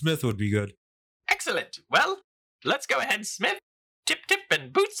but Smith would be good. Excellent. Well, let's go ahead, Smith. Tip,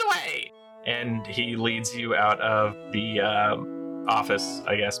 and boots away. And he leads you out of the office,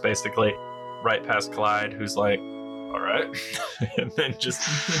 I guess, basically, right past Clyde, who's like, all right. And then just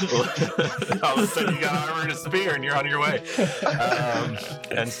all of a sudden you got armor and a spear and you're on your way.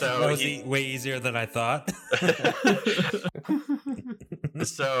 And so that was way easier than I thought.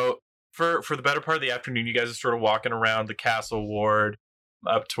 So for the better part of the afternoon, you guys are sort of walking around the castle ward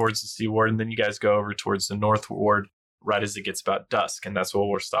up towards the sea ward, and then you guys go over towards the north ward right as it gets about dusk, and that's where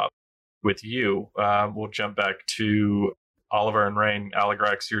we'll stop with you. We'll jump back to Oliver and Rain.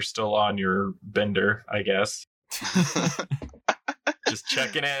 Aligrax, you're still on your bender, I guess. Just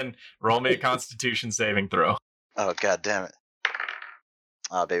checking in. Roll me a Constitution saving throw. Oh, god damn it.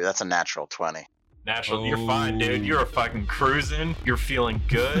 Oh, baby, that's a natural 20. Natural, you're fine, dude. You're fucking cruising. You're feeling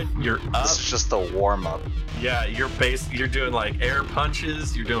good. You're up. This is just the warm-up. Yeah, you're doing like air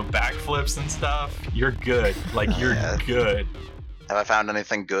punches. You're doing backflips and stuff. You're good. Like, you're good. Have I found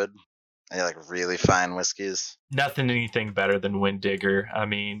anything good? Any, like, really fine whiskeys? Anything better than Wind Digger. I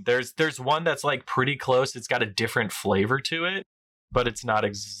mean, there's one that's like pretty close. It's got a different flavor to it, but it's not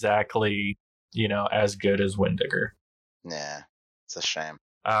exactly, as good as Wind Digger. Yeah, it's a shame.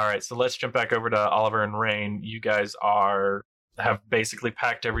 All right, so let's jump back over to Oliver and Rain. You guys have basically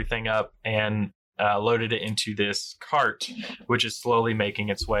packed everything up and loaded it into this cart, which is slowly making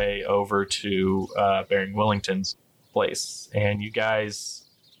its way over to Baron Willington's place. And you guys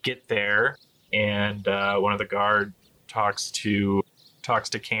get there, and one of the guard talks to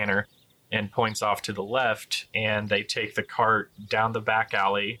Canner and points off to the left, and they take the cart down the back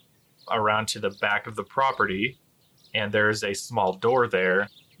alley around to the back of the property, and there's a small door there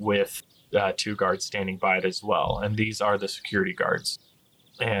with 2 guards standing by it as well, and these are the security guards.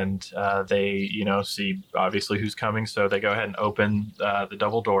 And they, see obviously who's coming, so they go ahead and open the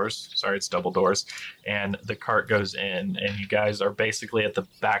double doors. Sorry, it's double doors. And the cart goes in, and you guys are basically at the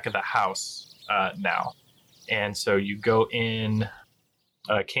back of the house now. And so you go in.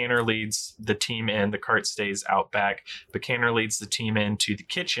 Canner leads the team in. The cart stays out back, but Canner leads the team into the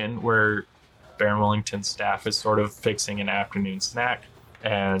kitchen where Baron Willington's staff is sort of fixing an afternoon snack.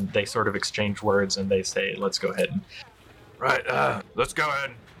 And they sort of exchange words, and they say, let's go ahead and... Right, let's go ahead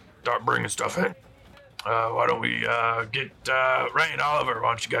and start bringing stuff in. Why don't we get Ray and Oliver? Why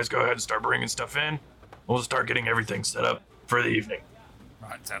don't you guys go ahead and start bringing stuff in? We'll start getting everything set up for the evening.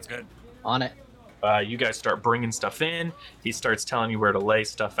 Right, sounds good. On it. You guys start bringing stuff in. He starts telling you where to lay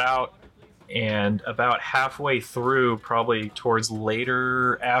stuff out. And about halfway through, probably towards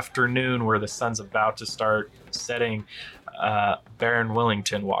later afternoon, where the sun's about to start setting, Baron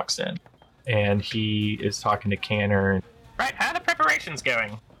Willington walks in. And he is talking to Canner. Right, how are the preparations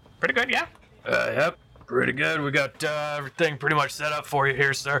going? Pretty good, yeah? Yep, pretty good. We got everything pretty much set up for you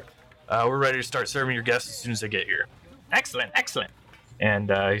here, sir. We're ready to start serving your guests as soon as they get here. Excellent. And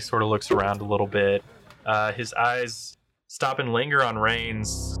he sort of looks around a little bit. His eyes stop and linger on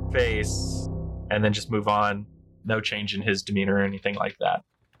Rain's face, and then just move on. No change in his demeanor or anything like that.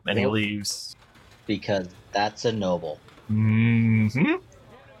 And he leaves. Because that's a noble. Mm-hmm.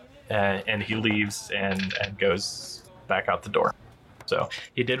 And he leaves and goes back out the door. So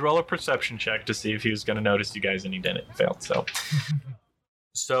he did roll a perception check to see if he was going to notice you guys, and he didn't. He failed.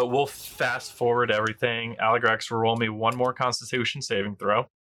 So we'll fast forward everything. Aligrax will roll me one more Constitution saving throw.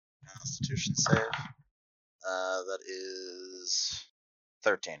 Constitution save. That is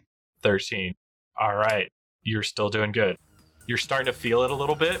 13. 13. All right. You're still doing good. You're starting to feel it a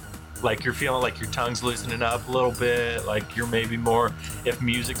little bit. Like you're feeling like your tongue's loosening up a little bit. Like you're maybe more, if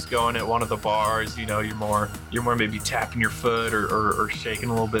music's going at one of the bars, you're more maybe tapping your foot or shaking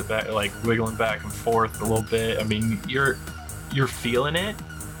a little bit back, like wiggling back and forth a little bit. I mean, you're feeling it,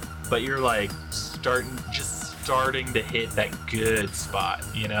 but you're like starting, just starting to hit that good spot,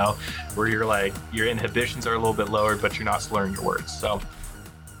 you know, where you're like, your inhibitions are a little bit lowered, but you're not slurring your words. So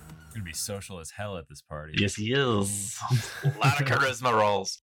You're gonna be social as hell at this party. yes, he is. A lot of charisma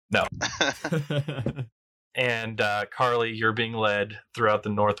rolls. No. And Carly, you're being led throughout the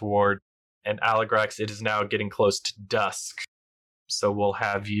North Ward. And Aligrax, it is now getting close to dusk. So we'll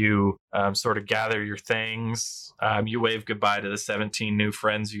have you sort of gather your things. You wave goodbye to the 17 new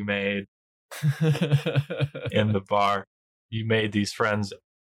friends you made in the bar. You made these friends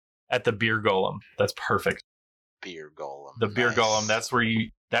at the Beer Golem. That's perfect. Beer Golem. The Beer Nice. Golem.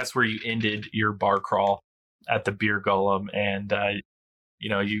 That's where you ended your bar crawl, at the Beer Golem, and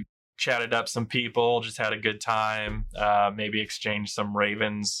you chatted up some people, just had a good time. Maybe exchanged some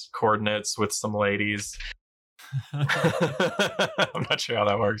Ravens coordinates with some ladies. I'm not sure how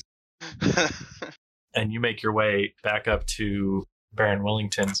that works. And you make your way back up to Baron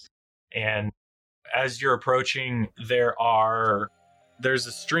Willington's, and as you're approaching, there's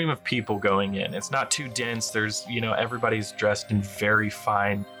a stream of people going in. It's not too dense. There's, everybody's dressed in very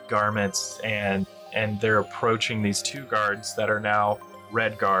fine garments, and they're approaching these two guards that are now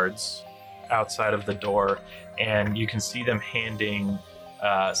red guards outside of the door, and you can see them handing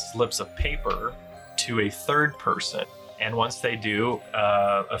slips of paper to a third person. And once they do,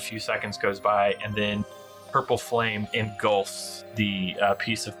 a few seconds goes by, and then purple flame engulfs the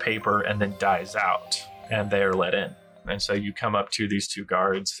piece of paper and then dies out, and they are let in. And so you come up to these two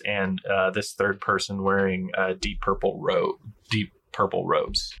guards and this third person wearing deep purple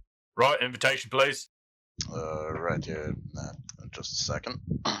robes. Right, invitation, please. Right here. Just a second.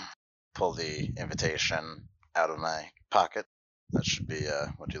 Pull the invitation out of my pocket. That should be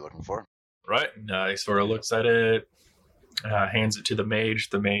what you're looking for. Right. He sort of looks at it, hands it to the mage.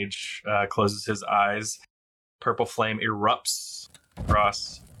 The mage closes his eyes. Purple flame erupts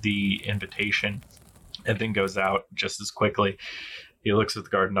across the invitation and then goes out just as quickly. He looks at the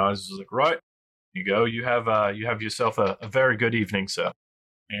guard and nods. He's like, right, you go. You have yourself a very good evening, sir.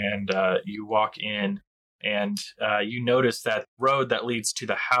 And you walk in, and you notice that road that leads to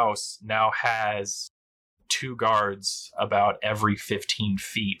the house now has two guards about every 15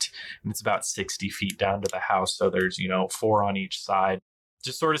 feet, and it's about 60 feet down to the house. So there's, 4 on each side,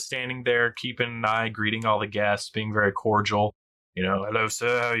 just sort of standing there, keeping an eye, greeting all the guests, being very cordial. Hello,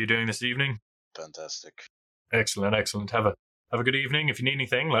 sir. How are you doing this evening? Fantastic. Excellent. Have a good evening. If you need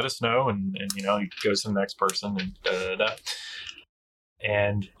anything, let us know. And he goes to the next person, and da-da-da.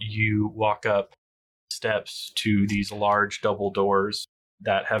 And you walk up steps to these large double doors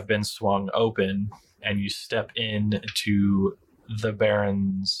that have been swung open, and you step into the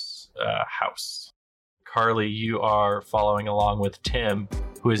Baron's house. Carly, you are following along with Tim,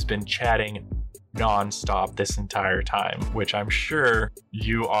 who has been chatting nonstop this entire time, which I'm sure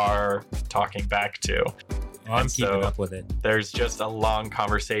you are talking back to. I'm keeping up with it. There's just a long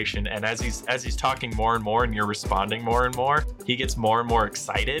conversation, and as he's talking more and more, and you're responding more and more, he gets more and more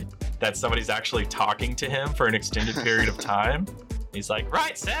excited that somebody's actually talking to him for an extended period of time. He's like,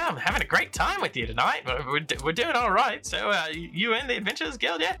 right, Sam, having a great time with you tonight. We're doing all right. So you in the Adventurers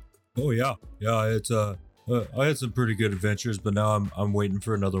Guild yet? Oh yeah. It's I had some pretty good adventures, but now I'm waiting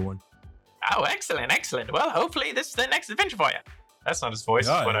for another one. Oh, excellent. Well, hopefully this is the next adventure for you. That's not his voice.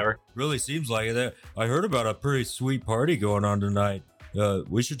 Yeah, whatever. It really seems like it. I heard about a pretty sweet party going on tonight.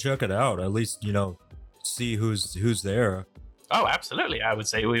 We should check it out. At least see who's there. Oh, absolutely. I would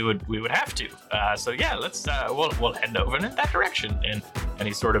say we would have to. So yeah, let's we'll head over in that direction. And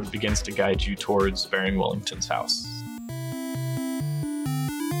he sort of begins to guide you towards Baron Willington's house.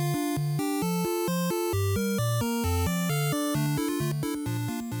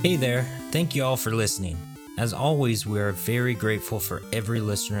 Hey there. Thank you all for listening. As always, we are very grateful for every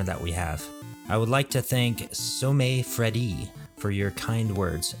listener that we have. I would like to thank Some Freddy for your kind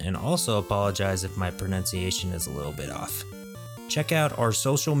words, and also apologize if my pronunciation is a little bit off. Check out our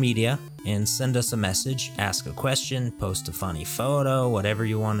social media and send us a message, ask a question, post a funny photo, whatever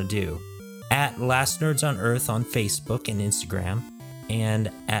you want to do. At Last Nerds on Earth on Facebook and Instagram, and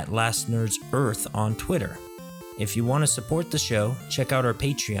at Last Nerds Earth on Twitter. If you want to support the show, check out our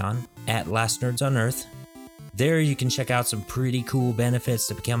Patreon at Last Nerds on Earth. There you can check out some pretty cool benefits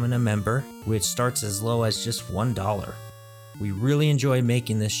to becoming a member, which starts as low as just $1. We really enjoy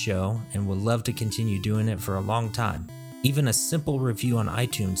making this show and would love to continue doing it for a long time. Even a simple review on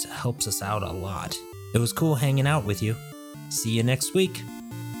iTunes helps us out a lot. It was cool hanging out with you. See you next week.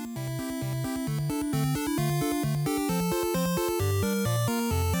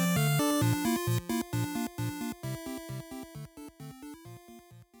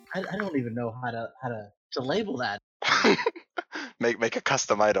 I don't even know how to label that. Make a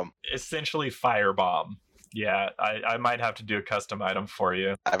custom item. Essentially firebomb. Yeah, I might have to do a custom item for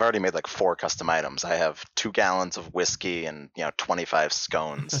you. I've already made like 4 custom items. I have 2 gallons of whiskey and 25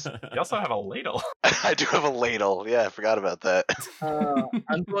 scones. You also have a ladle. I do have a ladle. Yeah, I forgot about that.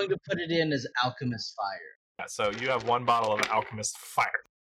 I'm going to put it in as alchemist fire. Yeah, so you have 1 bottle of Alchemist Fire.